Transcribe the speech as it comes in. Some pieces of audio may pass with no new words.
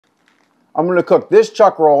I'm going to cook this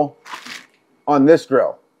chuck roll on this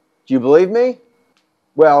grill. Do you believe me?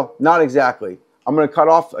 Well, not exactly. I'm going to cut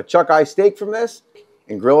off a chuckeye steak from this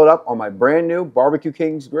and grill it up on my brand new BBQ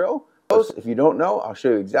King's grill. If you don't know, I'll show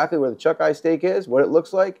you exactly where the chuckeye steak is, what it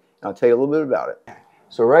looks like, and I'll tell you a little bit about it.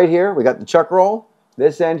 So right here, we got the chuck roll.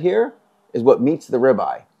 This end here is what meets the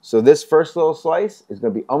ribeye. So this first little slice is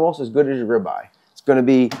going to be almost as good as your ribeye. It's going to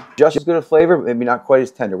be just as good a flavor, but maybe not quite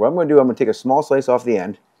as tender. What I'm going to do, I'm going to take a small slice off the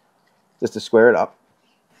end, just to square it up.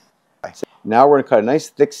 Now we're going to cut a nice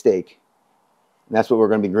thick steak, and that's what we're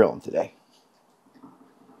going to be grilling today.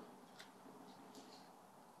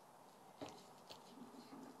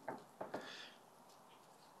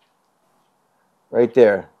 Right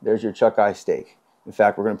there, there's your chuckeye steak. In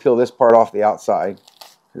fact, we're going to peel this part off the outside,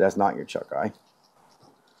 because that's not your chuckeye.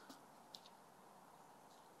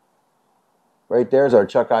 Right there's our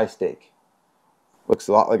chuckeye steak. Looks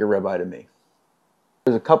a lot like a ribeye to me.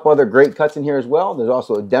 There's a couple other great cuts in here as well. There's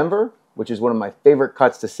also a Denver, which is one of my favorite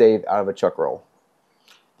cuts to save out of a chuck roll.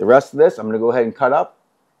 The rest of this, I'm going to go ahead and cut up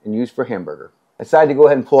and use for hamburger. I decided to go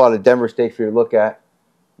ahead and pull out a Denver steak for you to look at.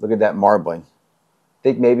 Look at that marbling. I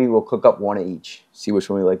think maybe we'll cook up one of each, see which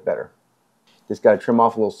one we like better. Just got to trim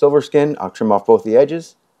off a little silver skin. I'll trim off both the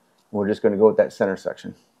edges. And we're just going to go with that center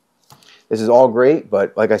section. This is all great,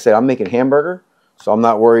 but like I said, I'm making hamburger, so I'm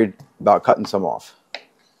not worried about cutting some off.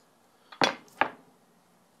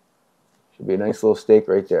 Should be a nice little steak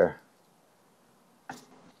right there.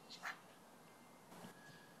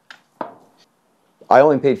 I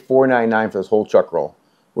only paid $4.99 for this whole chuck roll.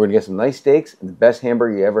 We're going to get some nice steaks and the best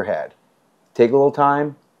hamburger you ever had. Take a little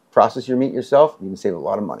time, process your meat yourself, and you can save a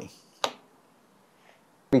lot of money.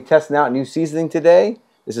 We'll be testing out new seasoning today.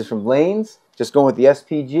 This is from Lanes. Just going with the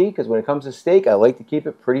SPG, because when it comes to steak, I like to keep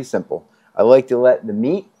it pretty simple. I like to let the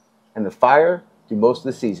meat and the fire do most of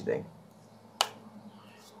the seasoning.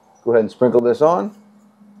 Go ahead and sprinkle this on.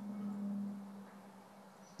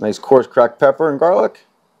 Nice coarse cracked pepper and garlic.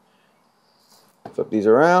 Flip these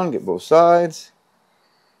around, get both sides.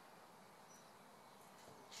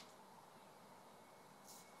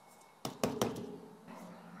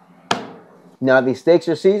 Now these steaks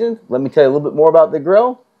are seasoned. Let me tell you a little bit more about the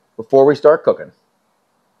grill before we start cooking.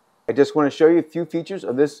 I just want to show you a few features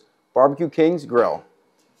of this BBQ King's grill.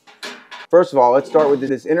 First of all, let's start with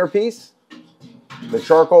this inner piece. The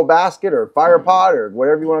charcoal basket or fire pot or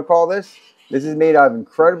whatever you want to call this. This is made out of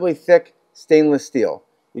incredibly thick stainless steel.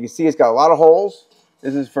 You can see it's got a lot of holes.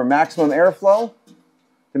 This is for maximum airflow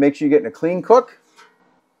to make sure you're getting a clean cook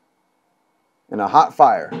and a hot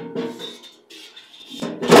fire.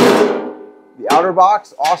 The outer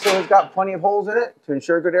box also has got plenty of holes in it to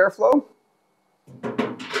ensure good airflow.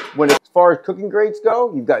 As far as cooking grates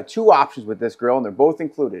go, you've got two options with this grill, and they're both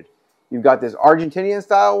included. You've got this Argentinian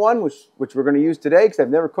style one, which we're going to use today because I've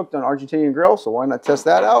never cooked on Argentinian grill, so why not test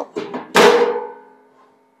that out?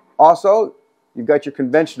 Also, you've got your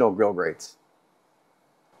conventional grill grates.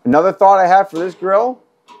 Another thought I have for this grill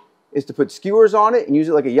is to put skewers on it and use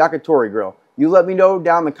it like a yakitori grill. You let me know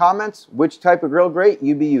down in the comments which type of grill grate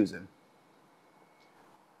you'd be using.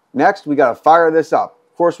 Next, we got to fire this up.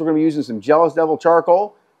 Of course, we're going to be using some Jealous Devil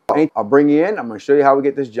charcoal. I'll bring you in. I'm going to show you how we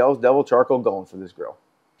get this Jealous Devil charcoal going for this grill.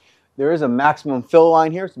 There is a maximum fill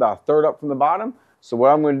line here. It's about a third up from the bottom. So what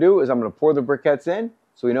I'm going to do is I'm going to pour the briquettes in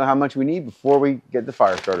so we know how much we need before we get the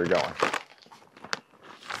fire starter going.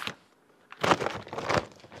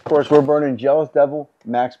 Of course, we're burning Jealous Devil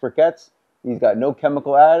Max briquettes. These got no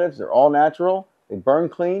chemical additives. They're all natural. They burn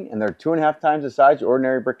clean, and they're 2.5 times the size of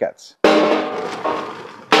ordinary briquettes.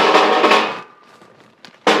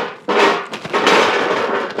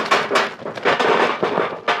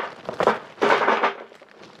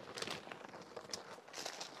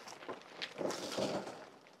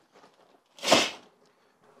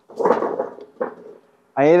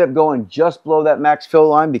 I ended up going just below that max fill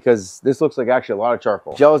line because this looks like actually a lot of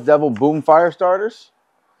charcoal. Jealous Devil Boom Fire Starters.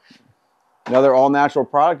 Another all-natural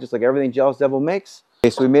product, just like everything Jealous Devil makes.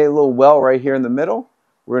 Okay, so we made a little well right here in the middle.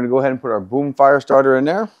 We're going to go ahead and put our Boom Fire Starter in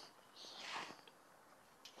there.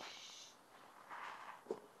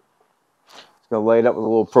 Just going to light it up with a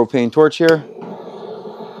little propane torch here.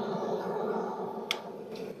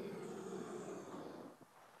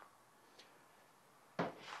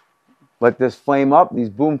 Let this flame up. These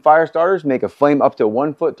Boom Fire Starters make a flame up to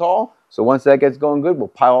 1 foot tall. So once that gets going good, we'll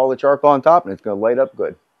pile all the charcoal on top and it's going to light up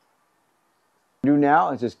good. What we do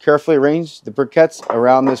now is just carefully arrange the briquettes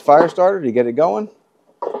around this fire starter to get it going.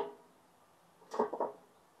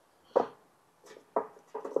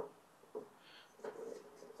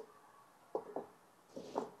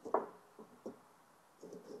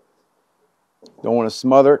 Don't want to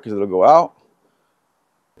smother it because it'll go out.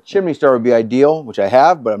 Chimney starter would be ideal, which I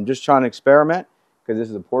have, but I'm just trying to experiment because this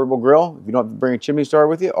is a portable grill. If you don't have to bring a chimney starter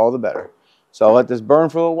with you, all the better. So I'll let this burn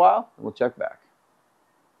for a little while and we'll check back.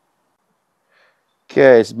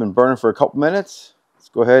 Okay, it's been burning for a couple minutes. Let's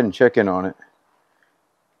go ahead and check in on it.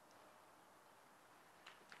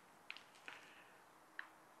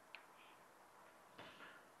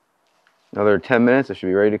 Another 10 minutes, it should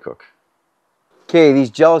be ready to cook. Okay, these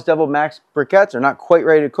Jealous Devil Max briquettes are not quite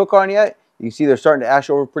ready to cook on yet. You can see they're starting to ash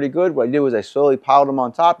over pretty good. What I did was I slowly piled them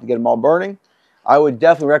on top to get them all burning. I would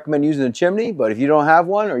definitely recommend using a chimney, but if you don't have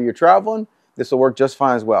one or you're traveling, this will work just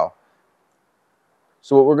fine as well.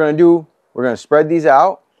 So what we're going to do, we're going to spread these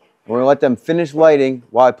out. We're going to let them finish lighting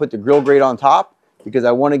while I put the grill grate on top because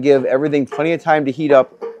I want to give everything plenty of time to heat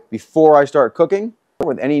up before I start cooking.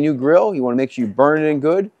 With any new grill, you want to make sure you burn it in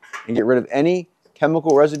good and get rid of any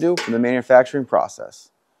chemical residue from the manufacturing process.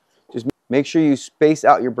 Just make sure you space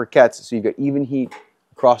out your briquettes so you get even heat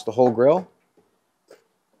across the whole grill.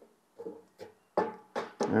 All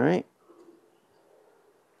right.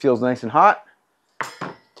 Feels nice and hot.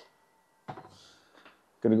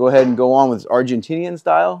 Going to go ahead and go on with this Argentinian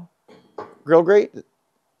style grill grate.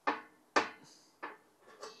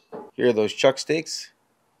 Here are those chuck steaks.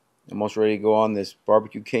 Almost ready to go on this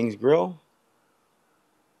BBQ King's grill.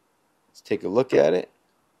 Let's take a look at it.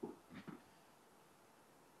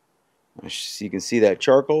 So you can see that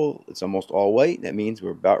charcoal, it's almost all white. That means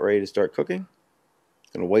we're about ready to start cooking.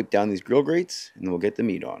 Going to wipe down these grill grates and then we'll get the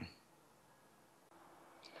meat on.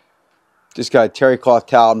 Just got a terry cloth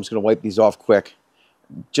towel. I'm just going to wipe these off quick.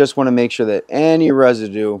 Just want to make sure that any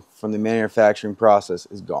residue from the manufacturing process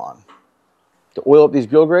is gone. To oil up these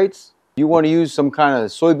grill grates, you want to use some kind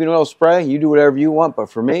of soybean oil spray, you do whatever you want, but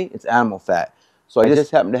for me, it's animal fat. So I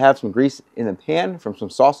just happen to have some grease in the pan from some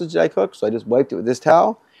sausage that I cooked, so I just wiped it with this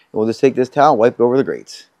towel, and we'll just take this towel and wipe it over the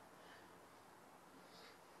grates.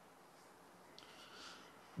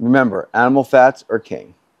 Remember, animal fats are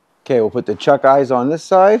king. Okay, we'll put the chuck eyes on this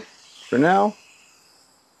side for now.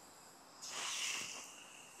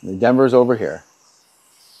 And the Denver's over here.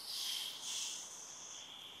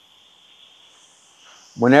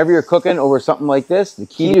 Whenever you're cooking over something like this, the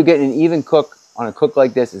key to getting an even cook on a cook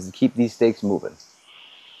like this is to keep these steaks moving.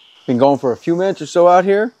 Been going for a few minutes or so out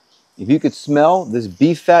here. If you could smell this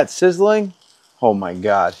beef fat sizzling, oh my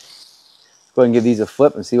God. Go ahead and give these a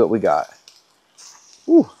flip and see what we got.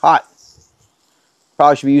 Ooh, hot.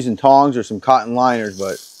 Probably should be using tongs or some cotton liners,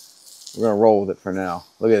 but we're gonna roll with it for now.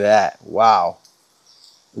 Look at that, wow.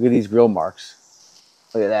 Look at these grill marks.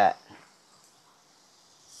 Look at that.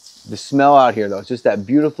 The smell out here though, it's just that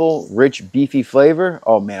beautiful, rich, beefy flavor.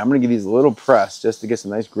 Oh man, I'm gonna give these a little press just to get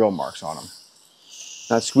some nice grill marks on them.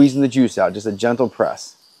 Not squeezing the juice out, just a gentle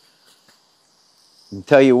press. And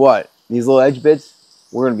tell you what, these little edge bits,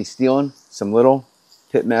 we're gonna be stealing some little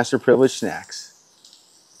Pitmaster Privilege snacks.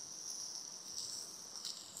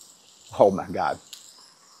 Oh my God.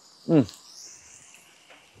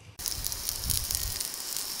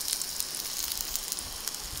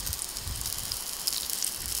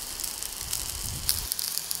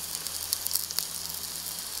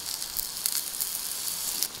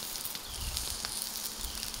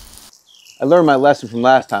 I learned my lesson from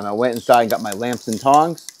last time. I went inside and got my lamps and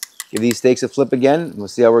tongs. Give these steaks a flip again, and we'll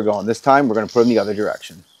see how we're going. This time, we're going to put them the other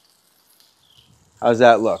direction. How's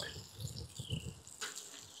that look?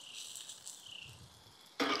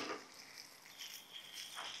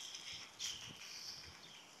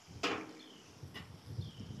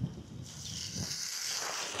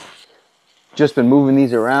 Just been moving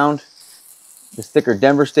these around. This thicker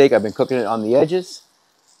Denver steak, I've been cooking it on the edges.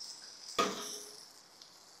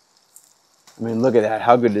 I mean, look at that.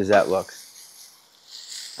 How good does that look?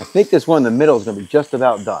 I think this one in the middle is going to be just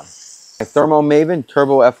about done. My Thermo Maven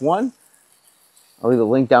Turbo F1. I'll leave a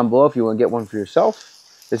link down below if you want to get one for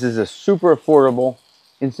yourself. This is a super affordable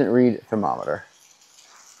instant read thermometer.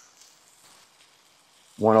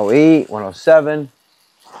 108, 107.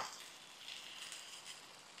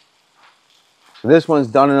 So this one's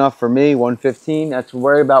done enough for me, 115. That's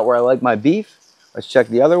right about where I like my beef. Let's check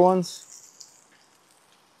the other ones.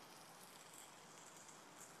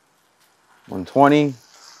 120.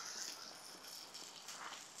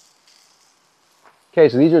 Okay,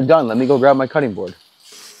 so these are done. Let me go grab my cutting board.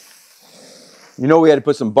 You know we had to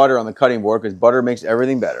put some butter on the cutting board because butter makes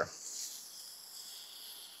everything better.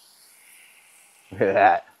 Look at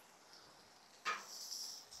that.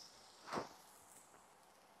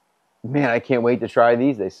 Man, I can't wait to try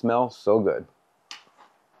these. They smell so good.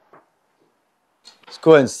 Let's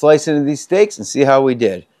go ahead and slice into these steaks and see how we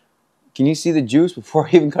did. Can you see the juice before I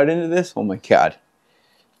even cut into this? Oh my God.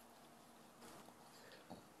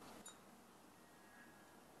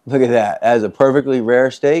 Look at that. That is a perfectly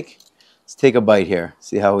rare steak. Let's take a bite here.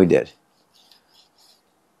 See how we did.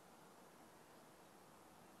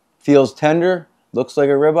 Feels tender. Looks like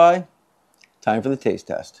a ribeye. Time for the taste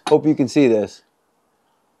test. Hope you can see this.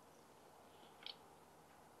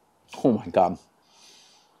 Oh my God.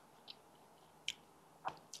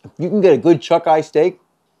 If you can get a good chuckeye steak,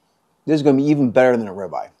 this is going to be even better than a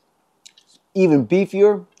ribeye. It's even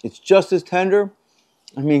beefier. It's just as tender.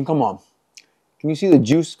 I mean, come on. Can you see the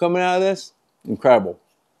juice coming out of this? Incredible.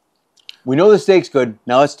 We know the steak's good.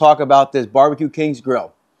 Now let's talk about this BBQ King's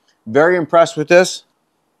grill. Very impressed with this.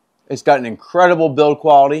 It's got an incredible build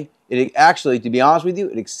quality. It actually, to be honest with you,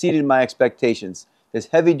 it exceeded my expectations. This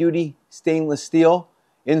heavy-duty stainless steel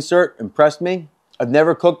insert impressed me. I've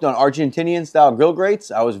never cooked on Argentinian style grill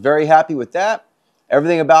grates. I was very happy with that.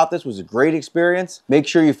 Everything about this was a great experience. Make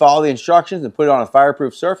sure you follow the instructions and put it on a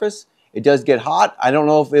fireproof surface. It does get hot. I don't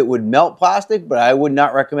know if it would melt plastic, but I would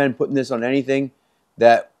not recommend putting this on anything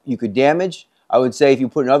that you could damage. I would say if you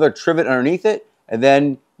put another trivet underneath it, and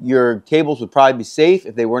then your tables would probably be safe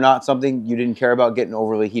if they were not something you didn't care about getting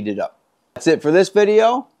overly heated up. That's it for this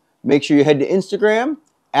video. Make sure you head to Instagram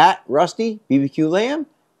at RustyBBQLand.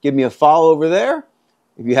 Give me a follow over there.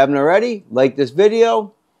 If you haven't already, like this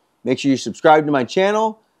video. Make sure you subscribe to my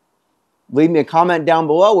channel. Leave me a comment down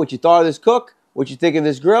below what you thought of this cook, what you think of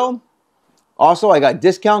this grill. Also, I got a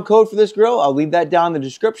discount code for this grill. I'll leave that down in the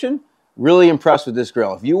description. Really impressed with this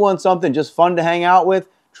grill. If you want something just fun to hang out with,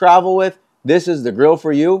 travel with, this is the grill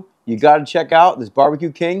for you. You got to check out this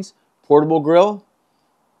BBQ King's portable grill.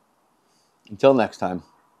 Until next time.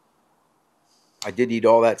 I did eat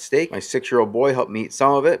all that steak. My 6-year-old boy helped me eat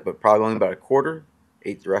some of it, but probably only about a quarter.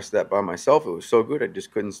 Ate the rest of that by myself. It was so good, I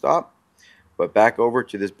just couldn't stop. But back over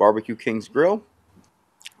to this BBQ King's grill.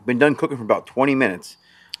 Been done cooking for about 20 minutes.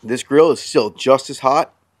 This grill is still just as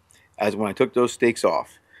hot as when I took those steaks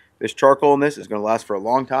off. This charcoal in this is going to last for a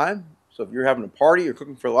long time. So if you're having a party or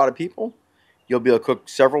cooking for a lot of people, you'll be able to cook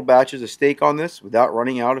several batches of steak on this without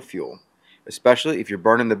running out of fuel. Especially if you're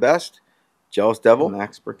burning the best Jealous Devil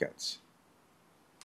Max briquettes.